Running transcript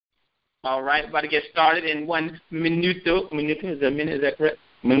All right, about to get started in 1 minuto. Minuto, is a minute, is that correct?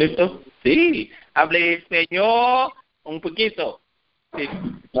 Minuto? Sí. Hable español un poquito. Sí.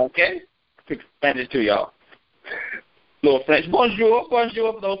 Okay? Speak Spanish to y'all. Little French. Bonjour,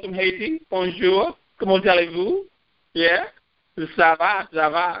 bonjour for those from Haiti. Bonjour. Comment allez-vous? Yeah? Ça va,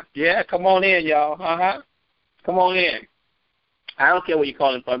 ça va. Yeah, come on in, y'all. Come on in. I don't care where you're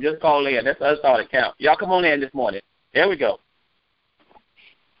calling from. Just call in. That's all that counts. Y'all come on in this morning. There we go.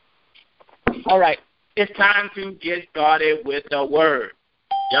 All right. It's time to get started with the word.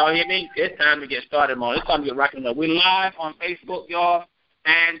 Y'all hear me? It's time to get started, man. It's time to get rocking up. We're live on Facebook, y'all,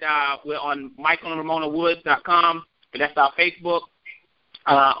 and we're on MichaelAndRamonaWoods.com. That's our Facebook,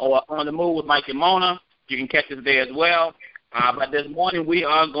 or On the Move with Mike and Mona. You can catch us there as well. But this morning we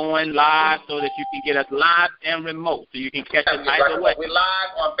are going live so that you can get us live and remote, so you can catch us either way. We're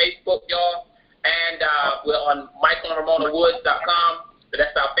live on Facebook, y'all, and we're on MichaelAndRamonaWoods.com.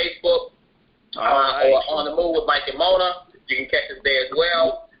 That's our Facebook, or On the Move with Mike and Mona. You can catch us there as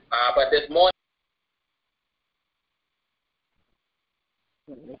well. But this morning.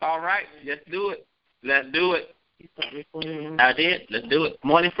 All right, let's do it. Let's do it. I did. Let's do it.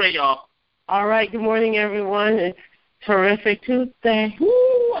 Morning, Fred, y'all. All right. Good morning, everyone. It's Terrific Tuesday.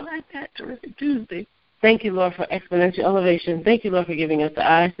 Woo, I like that. Terrific Tuesday. Thank you, Lord, for exponential elevation. Thank you, Lord, for giving us the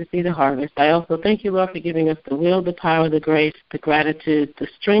eyes to see the harvest. I also thank you, Lord, for giving us the will, the power, the grace, the gratitude, the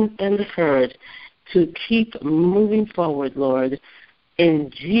strength, and the courage to keep moving forward, Lord. In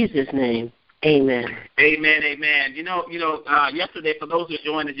Jesus' name, amen. Amen, amen. You know, yesterday, for those who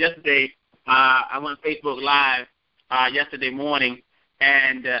joined us yesterday, I went Facebook Live yesterday morning,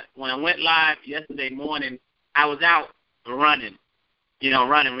 and when I went live yesterday morning, I was out running.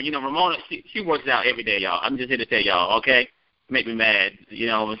 Ramona, she works out every day, y'all. I'm just here to tell y'all, okay? Make me mad. You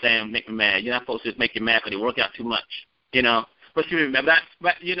know what I'm saying? Make me mad. You're not supposed to just make you mad because you work out too much, you know. But she remember that.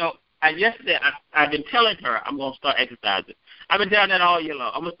 But, yesterday I've been telling her I'm going to start exercising. I've been telling that all year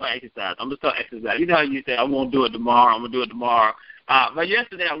long. I'm going to start exercising. You know how you say, I'm going to do it tomorrow. But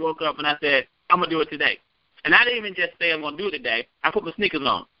yesterday I woke up and I said, I'm going to do it today. And I didn't even just say I'm going to do it today. I put my sneakers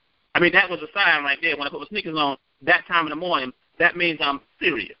on. I mean, that was a sign right there. When I put my sneakers on that time in the morning, that means I'm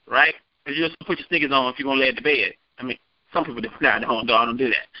serious, right? Because you're supposed to put your sneakers on if you're going to lay at the bed. I mean, some people don't do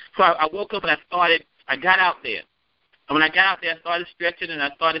that. So I woke up and I got out there. And when I got out there, I started stretching and I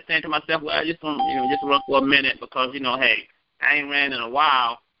started saying to myself, well, I just want just run for a minute because, hey, I ain't ran in a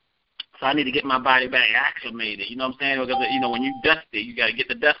while. So I need to get my body back acclimated. You know what I'm saying? Because, when you dusty, you got to get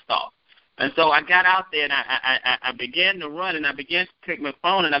the dust off. And so I got out there and I began to run and I began to take my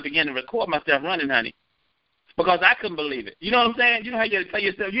phone and I began to record myself running, honey, because I couldn't believe it. You know what I'm saying? You know how you tell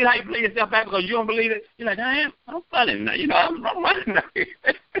yourself, you know how you play yourself back because you don't believe it? You're like, I'm running now. I'm running now.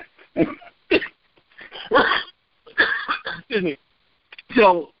 Excuse me.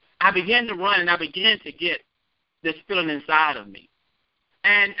 So I began to run and I began to get this feeling inside of me.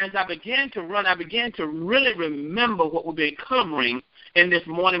 And as I began to run, I began to really remember what we've been covering in this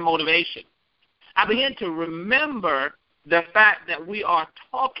morning motivation. I began to remember the fact that we are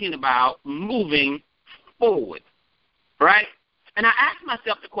talking about moving forward, right? And I asked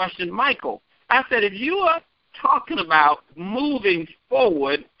myself the question, Michael, I said, if you are talking about moving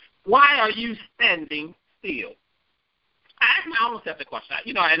forward, why are you standing still? I asked my own self the question,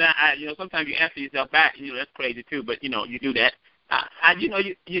 and sometimes you answer yourself back, that's crazy too, but, you do that.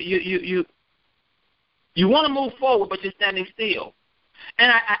 You want to move forward, but you're standing still.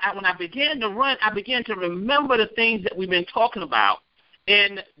 And when I began to run, I began to remember the things that we've been talking about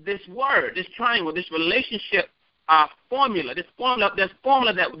in this word, this triangle, this relationship formula, this formula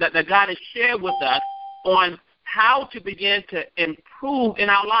that God has shared with us on how to begin to improve in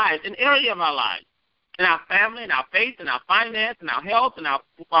our lives, in area of our lives, in our family, in our faith, in our finance, in our health, in our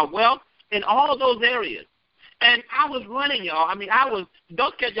wealth, in all of those areas. And I was running, y'all. I mean, y'all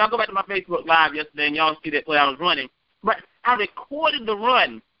go back to my Facebook Live yesterday and y'all see that where I was running. But I recorded the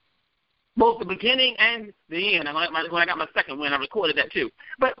run, both the beginning and the end. When I got my second win, I recorded that too.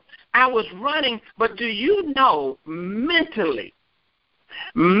 But I was running, but do you know, mentally,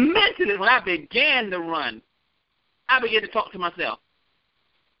 when I began to run, I began to talk to myself.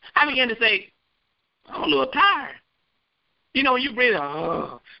 I began to say, I'm a little tired. When you breathe,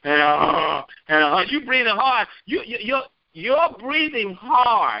 you breathing hard. Your breathing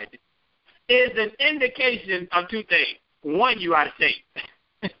hard is an indication of two things. One, you out of shape,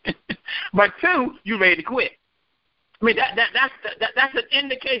 but two, you ready to quit. I mean, that's an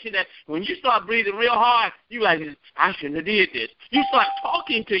indication that when you start breathing real hard, you like, I shouldn't have did this. You start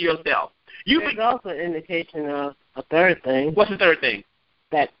talking to yourself. There's also an indication of a third thing. What's the third thing?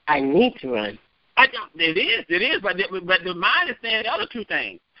 That I need to run. It is, but the mind is saying the other two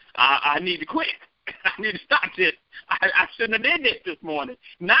things. I need to quit. I need to stop this. I shouldn't have did this morning.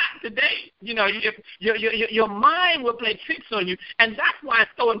 Not today. You know, your mind will play tricks on you, and that's why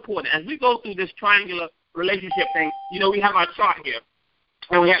it's so important. As we go through this triangular relationship thing, you know, we have our chart here.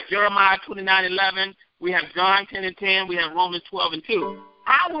 And we have Jeremiah 29:11. We have John 10:10. We have Romans 12:2.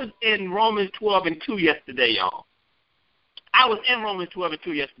 I was in Romans 12:2 yesterday, y'all. I was in Romans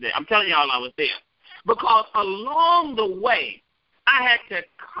 12:2 yesterday. I'm telling y'all I was there. Because along the way, I had to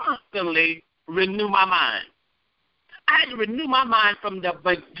constantly renew my mind. I had to renew my mind from the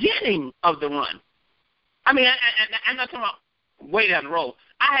beginning of the run. I mean, I'm not talking about way down the road.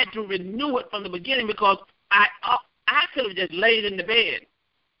 I had to renew it from the beginning because I could have just laid in the bed.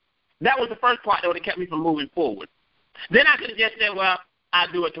 That was the first part that would have kept me from moving forward. Then I could have just said, well,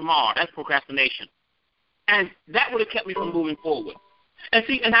 I'll do it tomorrow. That's procrastination. And that would have kept me from moving forward. And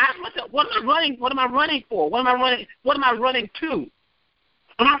see, and I asked myself, what am I running? What am I running for? What am I running to?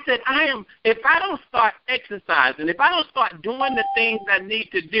 And I said, if I don't start exercising, if I don't start doing the things I need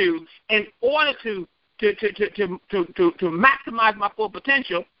to do in order to maximize my full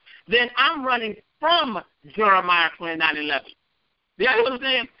potential, then I'm running from Jeremiah 29:11. You know what I'm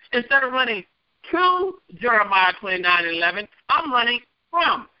saying? Instead of running to Jeremiah 29:11, I'm running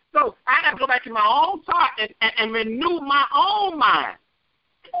from. So I got to go back to my own thought and renew my own mind.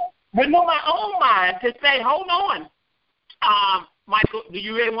 Renew my own mind to say, hold on, Michael, do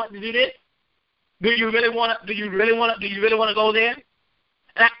you really want to do this? Do you really want to go there?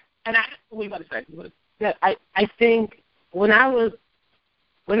 And I what are you about to say? Yeah, I think when I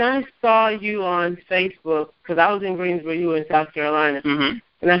saw you on Facebook, because I was in Greensboro, you were in South Carolina, mm-hmm.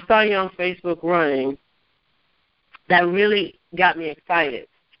 and I saw you on Facebook running, that really got me excited.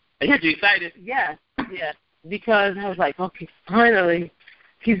 It got you excited? Yes, because I was like, okay, finally,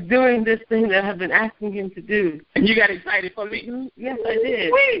 he's doing this thing that I've been asking him to do. And you got excited for me? Mm-hmm. Yes, I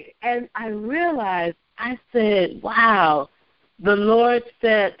did. Wait. And I realized, I said, wow, the Lord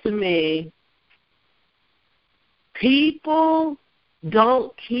said to me, people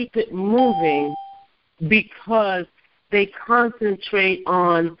don't keep it moving because they concentrate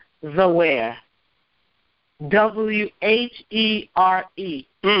on the where. W-H-E-R-E.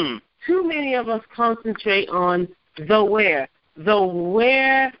 Too many of us concentrate on the where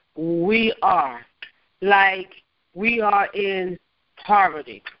we are. Like we are in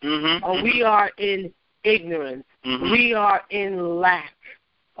poverty, mm-hmm. or we are in ignorance, mm-hmm. we are in lack,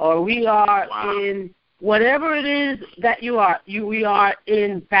 or we are in whatever it is that you are. We are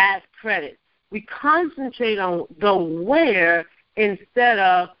in bad credit. We concentrate on the where instead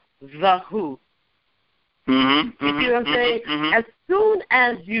of the who. Mm-hmm. You see what I'm saying? Mm-hmm. As soon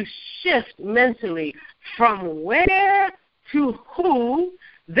as you shift mentally from where to who,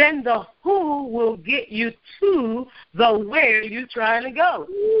 then the who will get you to the where you're trying to go,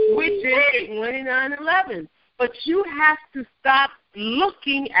 which is 29:11. But you have to stop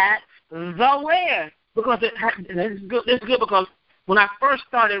looking at the where. Because this is good because when I first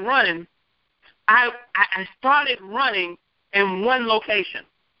started running, I started running in one location,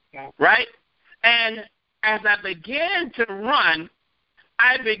 right? And as I began to run,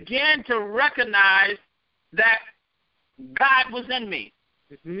 I began to recognize that God was in me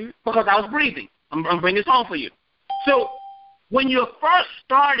because I was breathing. I'm bringing this home for you. So when you're first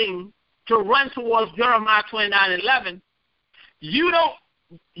starting to run towards Jeremiah 29:11, you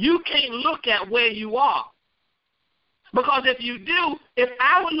can't look at where you are. Because if you do, if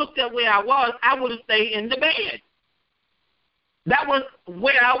I would look at where I was, I would have stayed in the bed. That was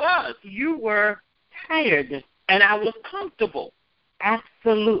where I was. You were tired. And I was comfortable.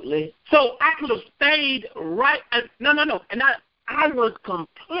 Absolutely. So I could have stayed right. No. And I was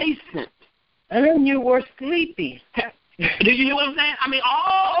complacent. And then you were sleepy. Do you hear what I'm saying? I mean,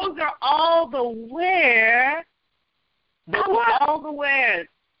 those are all the where. All the wheres.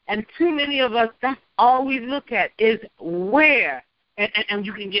 And too many of us, that's all we look at is where. And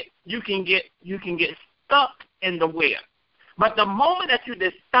you can get stuck in the where. But the moment that you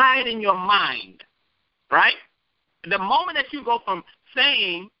decide in your mind, right? The moment that you go from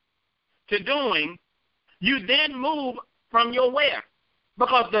saying to doing, you then move from your where.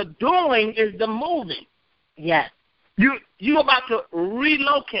 Because the doing is the moving. Yes. You're about to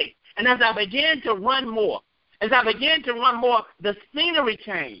relocate. And as I began to run more, the scenery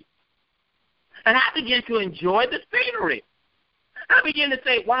changed. And I began to enjoy the scenery. I began to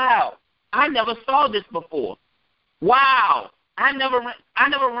say, wow, I never saw this before. Wow, I never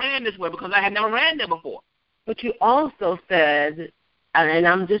ran this way because I had never ran there before. But you also said, and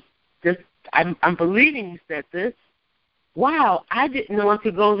I'm believing you said this, wow, I didn't know I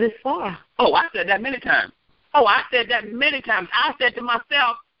could go this far. Oh, I said that many times. I said to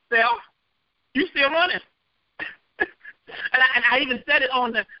myself, self, you still running. and I even said it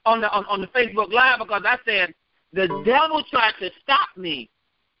on the Facebook Live because I said the devil tried to stop me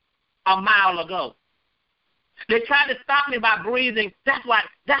a mile ago. They tried to stop me by breathing. That's why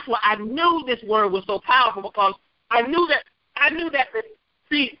I knew this word was so powerful, because I knew that.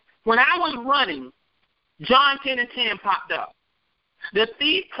 See, when I was running, John 10:10 popped up. The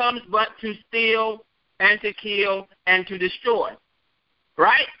thief comes but to steal and to kill and to destroy.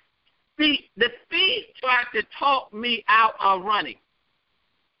 Right? See, the thief tried to talk me out of running.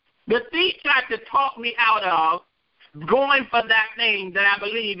 The thief tried to talk me out of going for that thing that I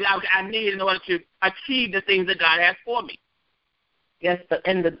believe I need in order to achieve the things that God has for me. Yes, but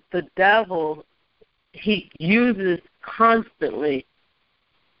and the devil, he uses constantly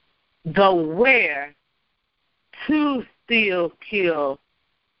the where to steal, kill,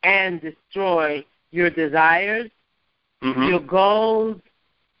 and destroy your desires, your goals,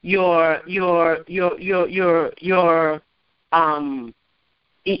 your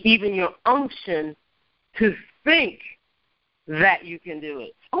even your unction to think that you can do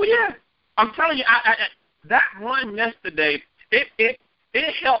it. Oh yeah, I'm telling you, I that run yesterday,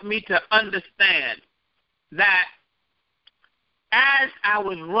 it helped me to understand that as I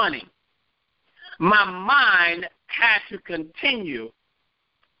was running, my mind had to continue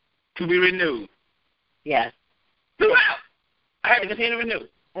to be renewed. Yes. Throughout, I had to continue to renew.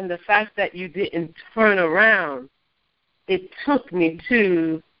 And the fact that you didn't turn around, it took me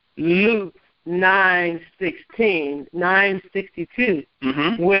to Luke 9:62,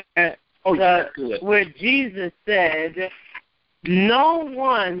 where Jesus said, "No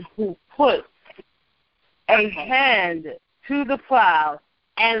one who puts a hand to the plow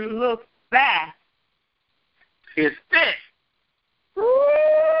and looks back is fit."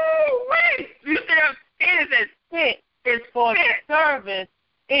 Woo-wee! It is fit is for service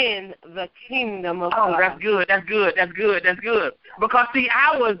in the kingdom of God. Oh, that's good. Because, see,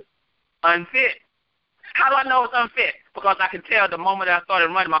 I was unfit. How do I know it's unfit? Because I can tell the moment I started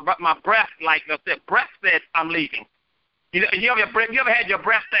running, my breath, like I said, breath said, I'm leaving. You ever had your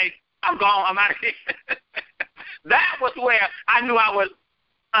breath say, I'm gone, I'm out of here? That was where I knew I was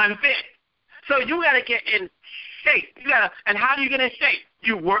unfit. So you got to get in shape. And how do you get in shape?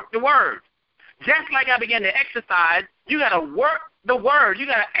 You work the word. Just like I began to exercise, you got to work the word. You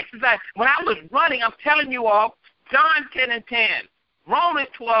got to exercise. When I was running, I'm telling you all, John 10:10, Romans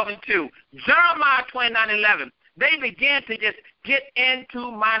 12:2, Jeremiah 29:11, they began to just get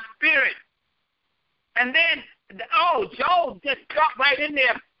into my spirit. And then, Job just dropped right in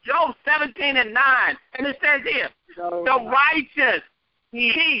there. Job 17:9, and it says here, the righteous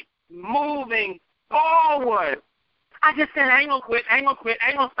keep moving forward. I just said, I ain't going to quit, I ain't going to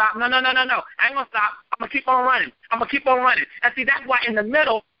stop. No. I ain't going to stop. I'm going to keep on running. And see, that's why in the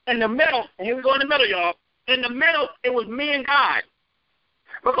middle, and here we go in the middle, y'all. In the middle, it was me and God.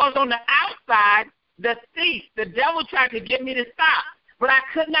 Because on the outside, the thief, the devil tried to get me to stop. But I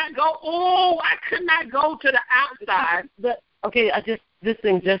could not go, to the outside. This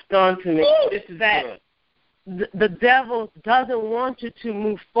thing just dawned to me. This is that good. The devil doesn't want you to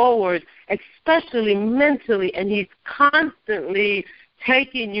move forward, especially mentally, and he's constantly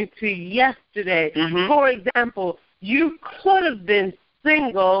taking you to yesterday. Mm-hmm. For example, you could have been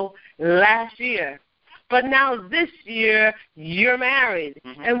single last year, but now this year you're married.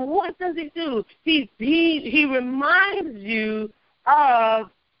 Mm-hmm. And what does he do? He reminds you of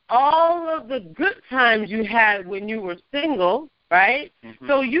all of the good times you had when you were single, right? Mm-hmm.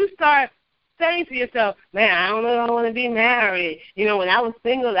 So you start saying to yourself, man, I don't know if I want to be married. You know, when I was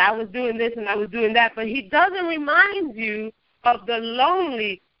single, I was doing this and I was doing that. But he doesn't remind you of the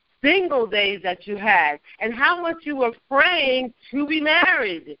lonely single days that you had and how much you were praying to be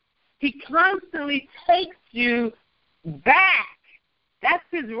married. He constantly takes you back. That's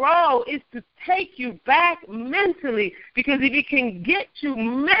his role, is to take you back mentally, because if he can get you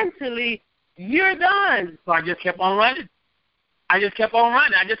mentally, you're done. So I just kept on running. I just couldn't stop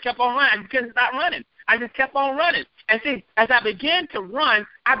running. I just kept on running. And see, as I began to run,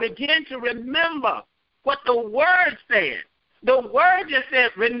 I began to remember what the Word said. The Word just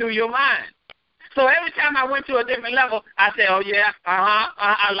said, renew your mind. So every time I went to a different level, I said, oh, yeah,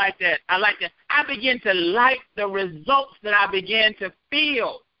 I like that. I began to like the results that I began to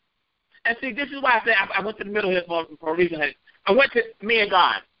feel. And see, this is why I said I went to the middle here for a reason. I went to me and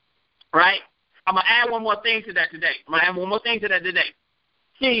God, right? I'm going to add one more thing to that today.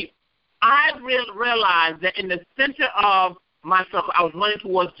 See, I realized that in the center of my circle, I was running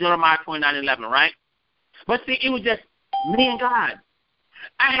towards Jeremiah 29:11, right? But see, it was just me and God.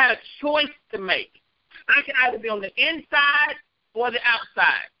 I had a choice to make. I could either be on the inside or the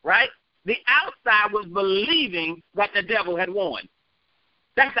outside, right? The outside was believing that the devil had won.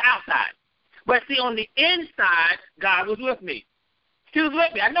 That's the outside. But see, on the inside, God was with me. He was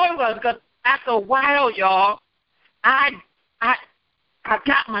with me. I know he was, because after a while, y'all, I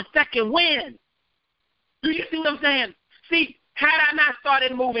got my second win. Do you see what I'm saying? See, had I not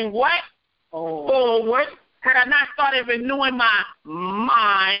started moving what? Forward, had I not started renewing my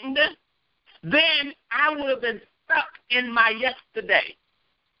mind, then I would have been stuck in my yesterday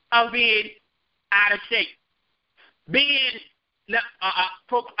of being out of shape, being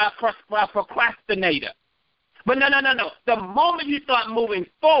a procrastinator. But no. The moment you start moving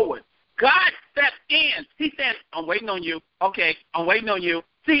forward, God steps in. He says, I'm waiting on you. Okay, I'm waiting on you.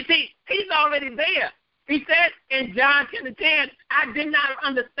 See, he's already there. He said in John 10:10, I did not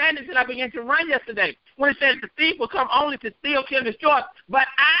understand it until I began to run yesterday. When it says the thief will come only to steal, kill, and destroy, but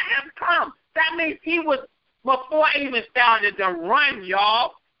I have come. That means he was, before I even started to run,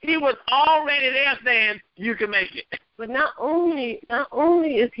 y'all, he was already there saying, you can make it. But not only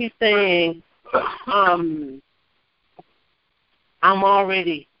is he saying, I'm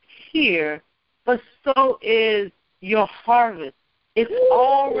already here, but so is your harvest. It's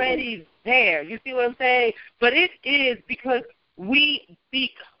already there. You see what I'm saying? But it is because we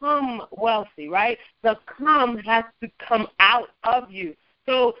become wealthy, right? The come has to come out of you.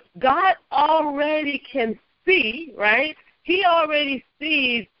 So God already can see, right? He already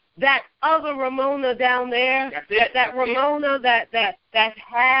sees that other Ramona down there, that Ramona that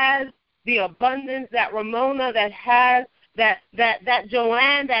has the abundance, that Ramona that has that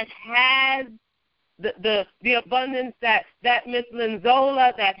Joanne that has the abundance, that Miss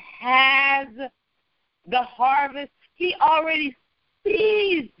Linzola that has the harvest. He already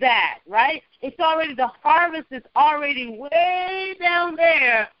sees that, right? It's already, the harvest is already way down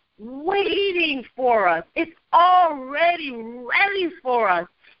there waiting for us. It's already ready for us.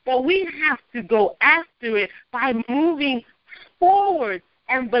 But we have to go after it by moving forward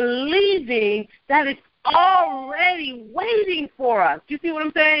and believing that it's already waiting for us. You see what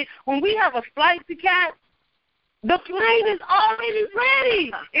I'm saying? When we have a flight to catch, the plane is already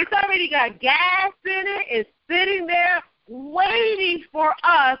ready. It's already got gas in it. It's sitting there waiting for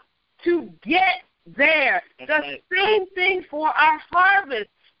us to get there. The same thing for our harvest.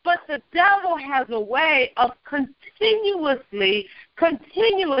 But the devil has a way of continuously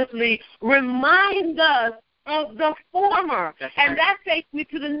remind us of the former. That's and right. That takes me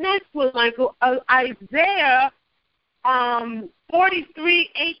to the next one, Michael. Isaiah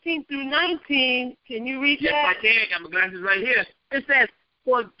 43:18 through 19. Can you read yes, that? Yes, I can. Got my glasses right here. It says,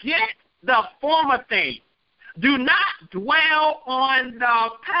 forget the former things. Do not dwell on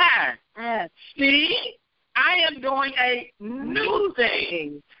the past. Yes. See, I am doing a new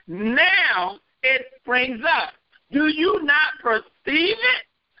thing. Now it springs up. Do you not perceive it?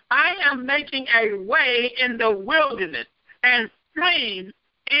 I am making a way in the wilderness and streams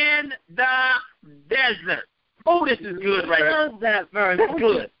in the desert. Oh, this is good right here. I love that verse. That's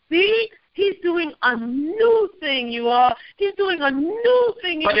good. See? He's doing a new thing, you all. He's doing a new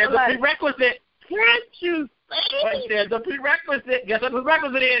thing in But your there's a life. prerequisite. Can't you see? But there's a prerequisite. Guess what the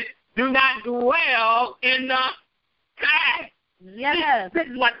prerequisite is? Do not dwell in the past. Yes. This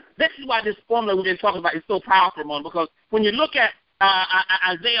is why this formula we've been talking about is so powerful, Mona, because when you look at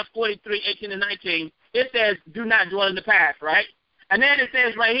Isaiah 43:18 and 19, it says, do not dwell in the past, right? And then it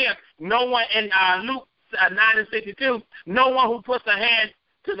says right here, no one, in Luke 9:62, no one who puts a hand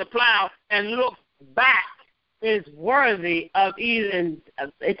to the plow and looks back is worthy of even,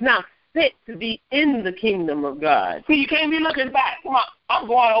 it's not fit to be in the kingdom of God. See, you can't be looking back. Come on, I'm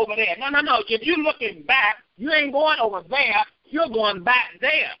going over there. No. If you're looking back, you ain't going over there. You're going back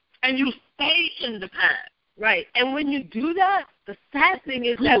there. And you stay in the past. Right. And when you do that, the sad thing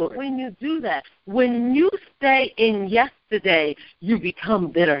is Good. that when you do that, when you stay in yesterday, you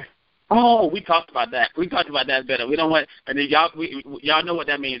become bitter. Oh, we talked about that. We talked about that better. We don't want, and then y'all know what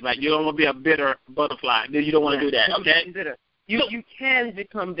that means, right? You don't want to be a bitter butterfly. You don't want to do that, okay? Bitter. You can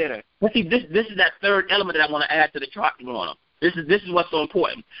become bitter. But see, this is that third element that I want to add to the chart, Mona. This is what's so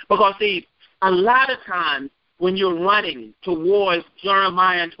important. Because, see, a lot of times when you're running towards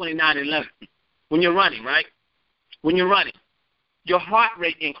Jeremiah 29:11, when you're running, right? When you're running, your heart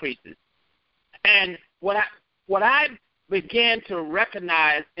rate increases. And what I began to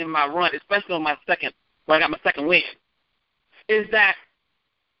recognize in my run, especially on my second, when I got my second win, is that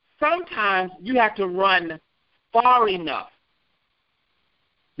sometimes you have to run far enough.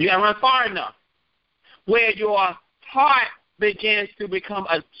 You got to run far enough where your heart begins to become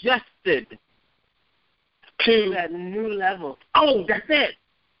adjusted to that new level. Oh, that's it.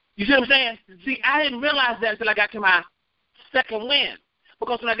 You see what I'm saying? See, I didn't realize that until I got to my second wind.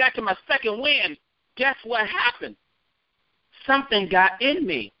 Because when I got to my second wind, guess what happened? Something got in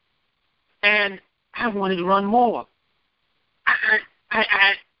me, and I wanted to run more.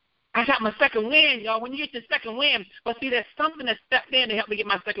 I got my second wind, y'all. When you get your second wind, but see, there's something that stepped in to help me get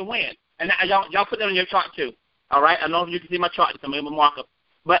my second wind. And y'all put that on your chart too. All right? I don't know if you can see my chart. It's a marker.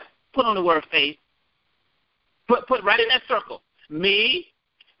 But put on the word faith. Put right in that circle. Me,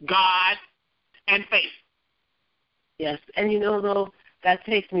 God, and faith. Yes. And though, that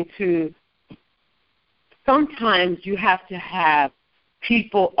takes me to sometimes you have to have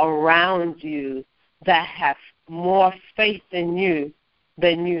people around you that have more faith in you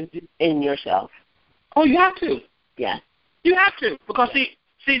than you in yourself. Oh, you have to. Yes. You have to. Because, see,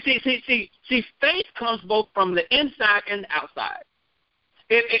 faith comes both from the inside and the outside.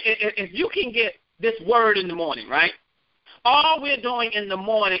 If you can get this word in the morning, right, all we're doing in the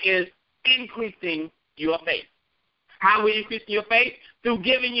morning is increasing your faith. How are we increasing your faith? Through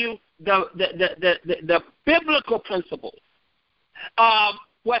giving you the biblical principles of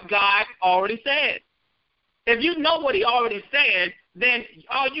what God already said. If you know what he already said, then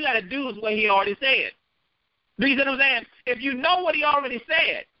all you got to do is what he already said. Do you see what I'm saying? If you know what he already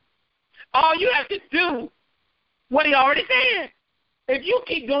said, all you have to do what he already said. If you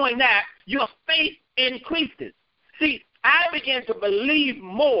keep doing that, your faith increases. See, I began to believe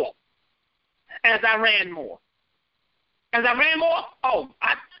more as I ran more. As I ran more,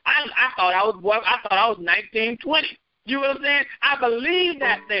 I thought I was 19, 20. You know what I'm saying? I believed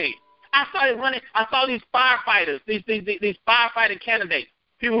that thing. I started running. I saw these firefighters, these firefighting candidates,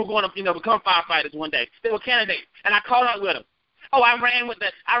 people who are going to become firefighters one day. They were candidates, and I caught up with them. I ran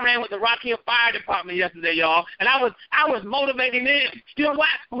with the Rock Hill Fire Department yesterday, y'all, and I was motivating them. You know what?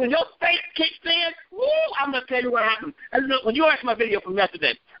 When your faith kicks in, I'm gonna tell you what happened. When you watched my video from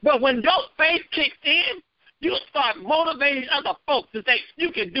yesterday, but when your faith kicks in, you start motivating other folks to say,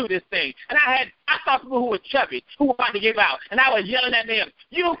 you can do this thing. And I saw people who were chubby, who were about to give out, and I was yelling at them,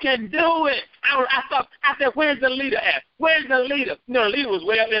 you can do it. I said, where's the leader at? Where's the leader? The leader was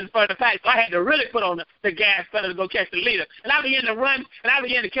way up in front of the pack, so I had to really put on the gas pedal to go catch the leader. And I began to run, and I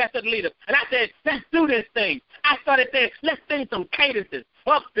began to catch the leader. And I said, let's do this thing. I started saying, let's sing some cadences.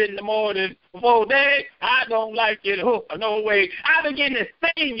 Up in the morning, before day, I don't like it. Oh, no way. I began to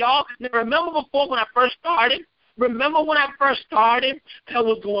sing, y'all. Now, remember before when I first started? I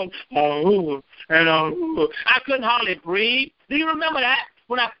was going, I couldn't hardly breathe. Do you remember that?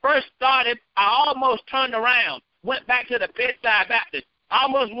 When I first started, I almost turned around, went back to the bedside Baptist. I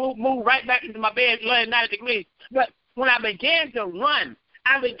almost moved right back into my bed, laying 90 degrees. But when I began to run,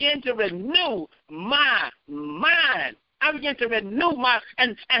 I began to renew my mind. I began to renew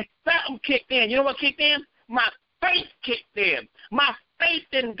and something kicked in. You know what kicked in? My faith kicked in. My faith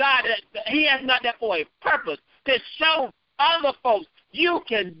in God, he has not that for a purpose, to show other folks, you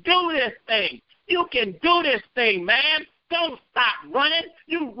can do this thing. You can do this thing, man. Don't stop running.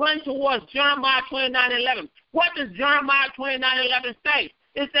 You run towards Jeremiah 29:11. What does Jeremiah 29:11 say?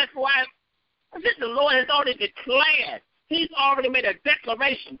 It says, the Lord has already declared. He's already made a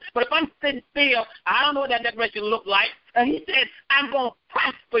declaration. But if I'm sitting still, I don't know what that declaration looked like. And he said, I'm going to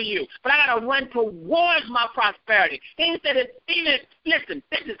prosper you. But I got to run towards my prosperity. He said, listen,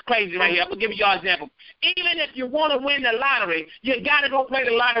 this is crazy right here. I'm going to give you an example. Even if you want to win the lottery, you got to go play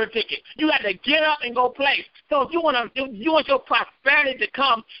the lottery ticket. You got to get up and go play. So if you want your prosperity to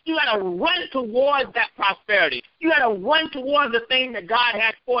come, you got to run towards that prosperity. You got to run towards the thing that God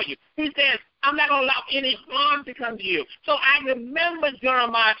has for you. He says, I'm not going to allow any harm to come to you. So I remember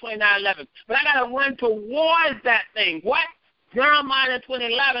Jeremiah 29:11, but I got to run towards that thing. What? Jeremiah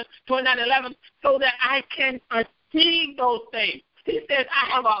 29:11, so that I can achieve those things. He says,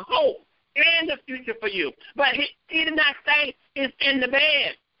 I have a hope and a future for you. But he did not say it's in the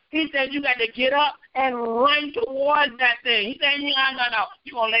bed. He said you got to get up and run towards that thing. He said, no.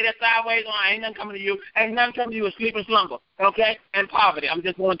 You're going to lay there sideways on. Ain't nothing coming to you. Ain't nothing coming to you with sleep and slumber, okay, and poverty. I'm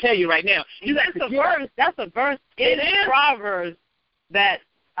just going to tell you right now. That's a verse in Proverbs that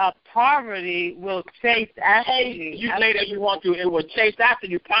poverty will chase after you. You lay there if you want to. It will chase after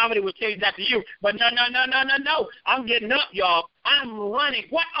you. Poverty will chase after you. But no. I'm getting up, y'all. I'm running.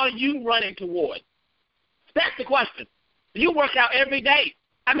 What are you running towards? That's the question. You work out every day.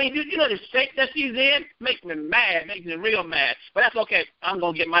 I mean, you know the shape that she's in makes me mad, makes me real mad. But that's okay. I'm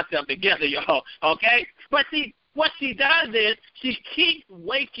going to get myself together, y'all, okay? But see, what she does is she keeps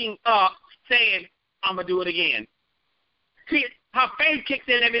waking up saying, I'm going to do it again. See, her faith kicks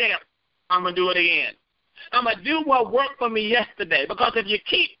in every day. I'm going to do it again. I'm going to do what worked for me yesterday. Because if you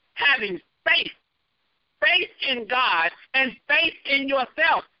keep having faith in God and faith in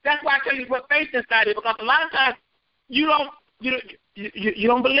yourself, that's why I tell you to put faith inside it. Because a lot of times, you don't you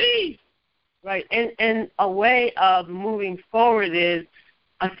don't believe. Right, and a way of moving forward is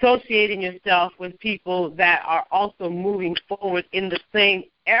associating yourself with people that are also moving forward in the same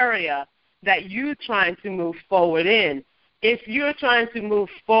area that you're trying to move forward in. If you're trying to move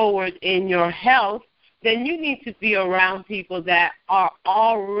forward in your health, then you need to be around people that are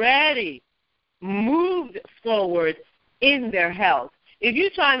already moved forward in their health. If you're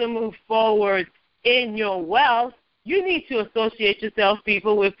trying to move forward in your wealth, you need to associate yourself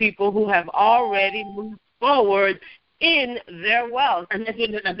with people who have already moved forward in their wealth. And this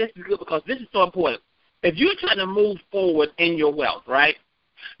is good because this is so important. If you're trying to move forward in your wealth, right,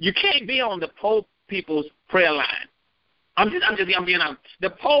 you can't be on the poor people's prayer line. I'm being honest. The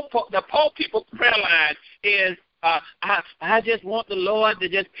poor people's prayer line is I just want the Lord to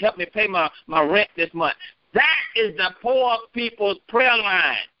just help me pay my rent this month. That is the poor people's prayer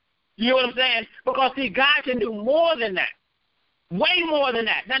line. You know what I'm saying? Because, see, God can do more than that. Way more than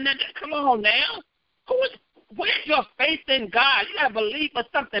that. Now, come on now. Where's your faith in God? You got to believe for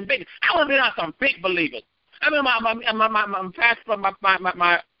something big. I want to be on some big believers. I mean, my pastor,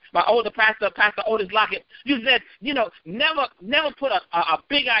 my older pastor, Pastor Otis Lockett, you said, never put a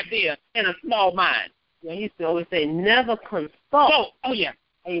big idea in a small mind. Yeah, he used to always say, never consult. Oh, yeah.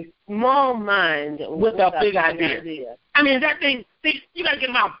 A small mind with a big idea. I mean, that thing, see, you got to get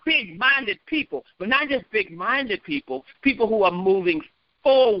around big-minded people, but not just big-minded people who are moving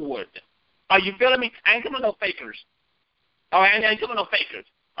forward. Are you feeling me? I ain't talking about no fakers. All right, I ain't talking about no fakers.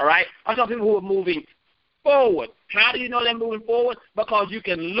 All right? I'm talking about people who are moving forward. How do you know they're moving forward? Because you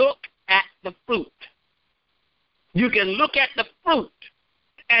can look at the fruit. You can look at the fruit,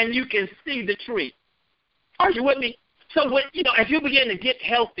 and you can see the tree. Are you with me? So, if you begin to get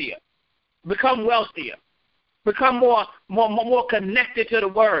healthier, become wealthier, become more connected to the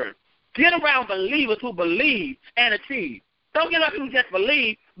Word, get around believers who believe and achieve. Don't get around people who just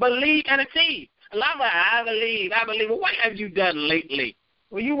believe and achieve. A lot of I believe. Well, what have you done lately?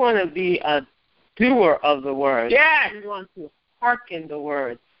 Well, you want to be a doer of the Word. Yes. You want to hearken the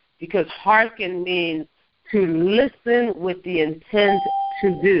Word, because hearken means to listen with the intent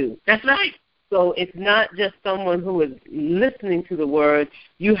to do. That's right. So it's not just someone who is listening to the Word.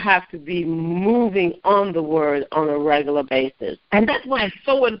 You have to be moving on the Word on a regular basis. And that's why it's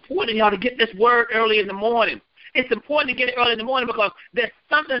so important, y'all, to get this Word early in the morning. It's important to get it early in the morning because there's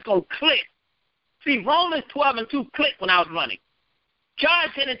something that's going to click. See, Romans 12:2 clicked when I was running. John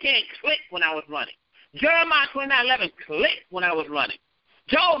 10:10 clicked when I was running. Jeremiah 29:11 clicked when I was running.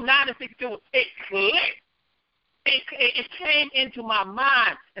 Job 9:62, it clicked. It came into my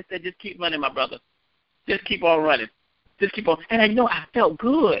mind and said, just keep running, my brother. Just keep on running. Just keep on. And I felt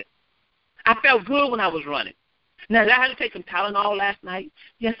good. I felt good when I was running. Now, did I have to take some Tylenol last night?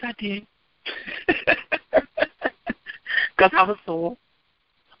 Yes, I did. Because I was sore.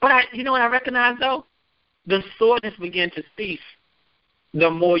 But what I recognize, though? The soreness began to cease the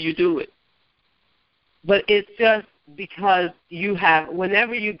more you do it. But it's just because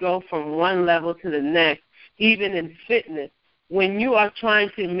whenever you go from one level to the next, even in fitness, when you are trying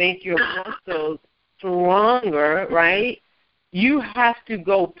to make your muscles stronger, right, you have to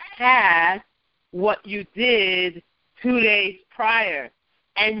go past what you did 2 days prior.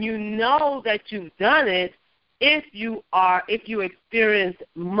 And you know that you've done it if you experience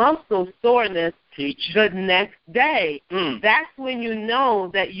muscle soreness the next day. That's when you know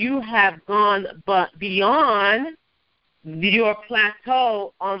that you have gone beyond your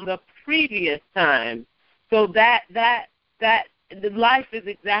plateau on the previous time. So that the life is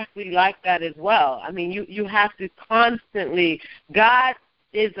exactly like that as well. I mean, you have to constantly. God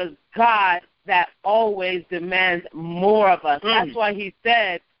is a God that always demands more of us. That's why He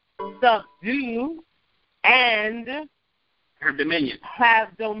said, "Subdue and have dominion."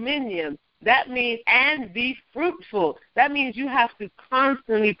 That means and be fruitful. That means you have to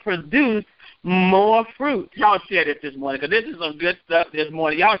constantly produce more fruit. Y'all share this morning, because this is some good stuff this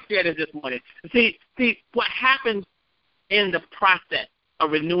morning. Y'all share this morning. See, what happens in the process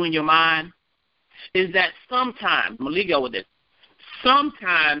of renewing your mind is that sometimes, I'm going to leave y'all with this,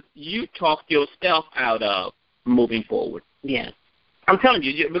 sometimes you talk yourself out of moving forward. Yes. I'm telling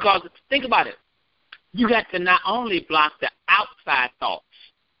you, because think about it. You got to not only block the outside thoughts.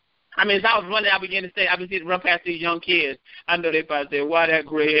 I mean, as I was running, I began to run past these young kids. I know they probably say, why that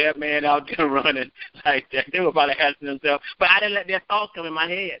gray-haired man out there running like that? They were probably asking themselves. But I didn't let their thoughts come in my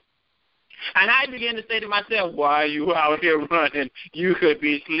head. And I began to say to myself, why are you out here running? You could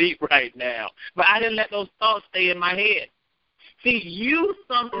be asleep right now. But I didn't let those thoughts stay in my head. See, you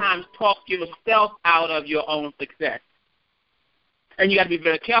sometimes talk yourself out of your own success. And you got to be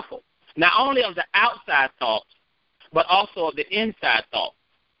very careful. Not only of the outside thoughts, but also of the inside thought.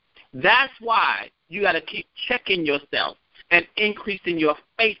 That's why you got to keep checking yourself and increasing your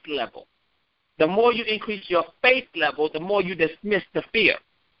faith level. The more you increase your faith level, the more you dismiss the fear.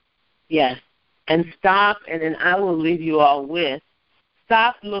 Yes. And stop, and then I will leave you all with,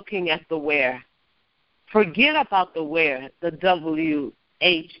 stop looking at the where. Forget about the where, the WHERE,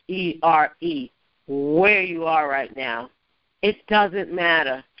 where you are right now. It doesn't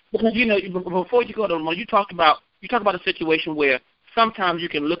matter. Because, before you go to you talk about a situation where sometimes you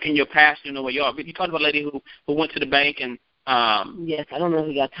can look in your past, where you are. You talked about a lady who went to the bank and yes, I don't know if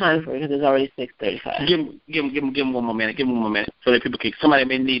we got time for it because it's already 6:35. Give them one more minute. Give them one more minute so that somebody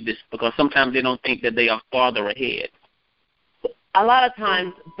may need this because sometimes they don't think that they are farther ahead. A lot of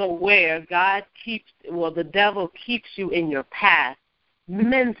times, the devil keeps you in your past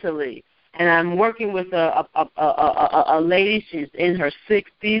mentally. And I'm working with a lady. She's in her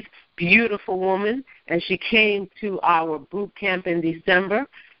 60s, beautiful woman, and she came to our boot camp in December.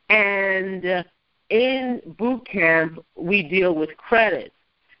 And in boot camp, we deal with credit.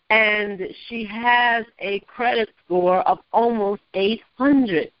 And she has a credit score of almost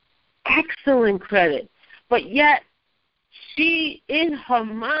 800. Excellent credit. But yet, she, in her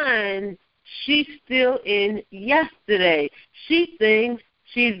mind, she's still in yesterday. She thinks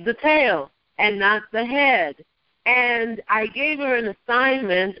she's the tail and not the head. And I gave her an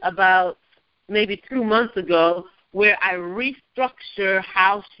assignment about maybe 2 months ago where I restructure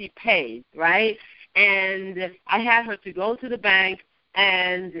how she pays, right? And I had her to go to the bank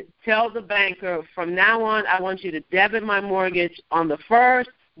and tell the banker, from now on, I want you to debit my mortgage on the 1st,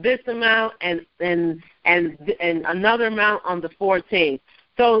 this amount, and another amount on the 14th.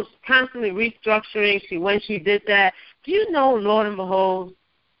 So constantly restructuring. She did that. Do you know, Lord and behold,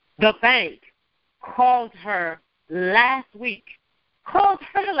 the bank called her last week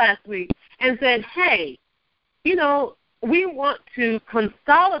and said, hey, we want to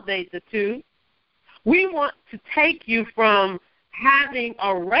consolidate the two. We want to take you from having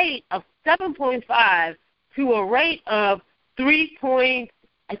a rate of 7.5 to a rate of 3.18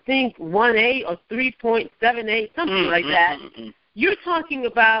 or 3.78, something like that. You're talking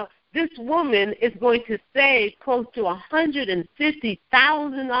about this woman is going to save close to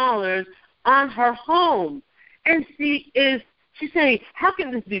 $150,000 on her home. And she's saying, how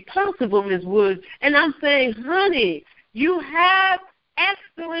can this be possible, Ms. Woods? And I'm saying, honey, you have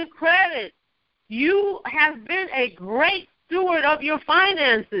excellent credit. You have been a great steward of your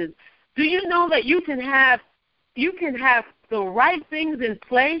finances. Do you know that you can have the right things in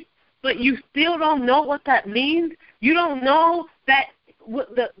place, but you still don't know what that means? You don't know that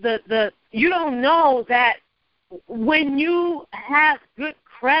you don't know that when you have good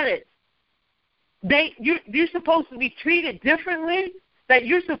credit, you're supposed to be treated differently, that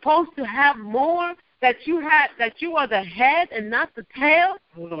you're supposed to have more, that you are the head and not the tail.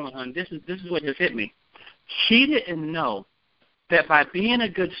 Hold on, hon. This is what just hit me. She didn't know that by being a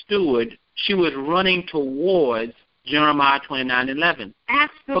good steward, she was running towards Jeremiah 29:11.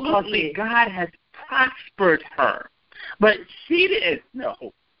 Absolutely. Because God has prospered her. But she didn't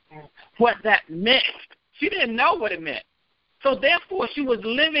know what that meant. She didn't know what it meant. So therefore, she was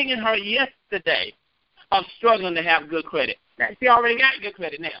living in her yesterday of struggling to have good credit. Now, she already got good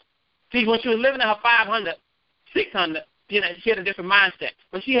credit now. See, when she was living in her 500, 600, she had a different mindset.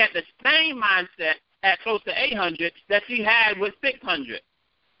 But she had the same mindset at close to 800 that she had with 600,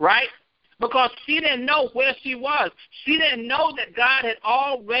 right? Because she didn't know where she was. She didn't know that God had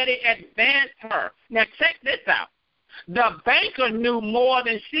already advanced her. Now, check this out. The banker knew more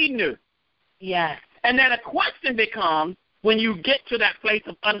than she knew. Yes. And then a question becomes, when you get to that place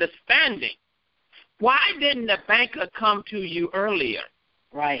of understanding, why didn't the banker come to you earlier?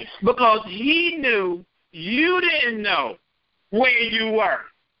 Right. Because he knew you didn't know where you were.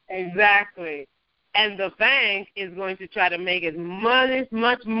 Exactly. And the bank is going to try to make as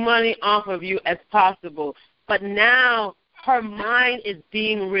much money off of you as possible. But now her mind is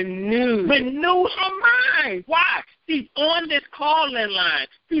being renewed. Renew her mind. Why? She's on this calling line.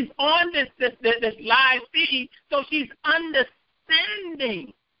 She's on this live feed, so she's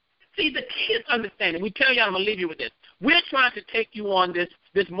understanding. See, the key is understanding. We tell you, I'm going to leave you with this. We're trying to take you on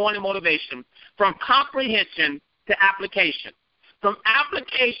this morning motivation from comprehension to application, from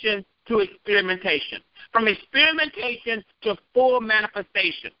application to experimentation, from experimentation to full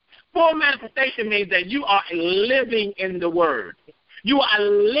manifestation. Full manifestation means that you are living in the Word. You are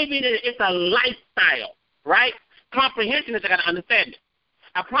living in it. It's a lifestyle, right? Comprehension is I got to understand it.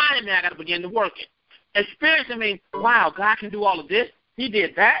 Applying it, then I got to begin to work it. Experiencing means, wow, God can do all of this. He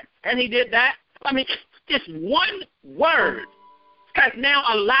did that, and he did that. I mean, just one word has now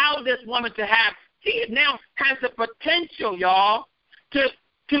allowed this woman to have she now has the potential, y'all, to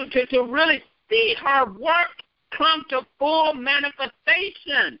really see her work come to full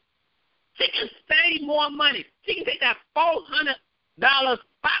manifestation. She can save more money. She can take that $400,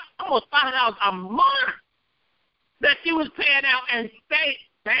 almost $500 a month that she was paying out and bank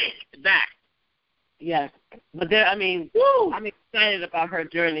that. Yes. But I'm excited about her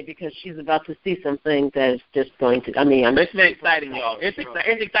journey because she's about to see something that is just going to, it's very exciting, y'all. It's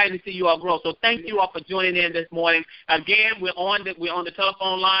exciting to see you all grow. So thank you all for joining in this morning. Again, we're on the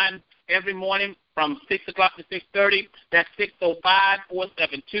telephone line every morning from 6 o'clock to 6:30. That's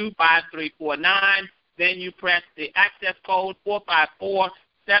 605-472-5349. Then you press the access code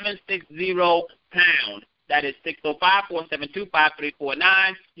 454-760#. That is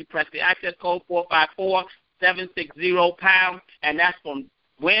 605-472-5349. You press the access code 454-760#, and that's from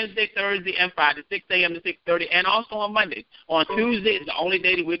Wednesday, Thursday, and Friday, 6 a.m. to 6:30, and also on Monday. On Tuesday is the only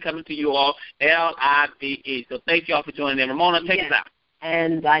day that we're coming to you all, LIVE. So thank you all for joining in. Ramona, take us out.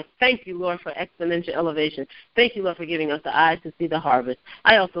 And I thank you, Lord, for exponential elevation. Thank you, Lord, for giving us the eyes to see the harvest.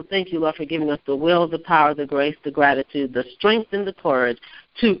 I also thank you, Lord, for giving us the will, the power, the grace, the gratitude, the strength, and the courage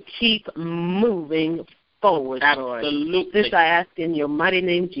to keep moving forward, Lord. Absolutely. This I ask in your mighty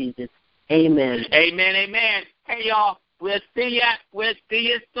name, Jesus. Amen. Amen, amen. Hey, y'all, we'll see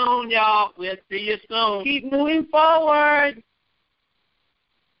you soon, y'all. We'll see you soon. Keep moving forward.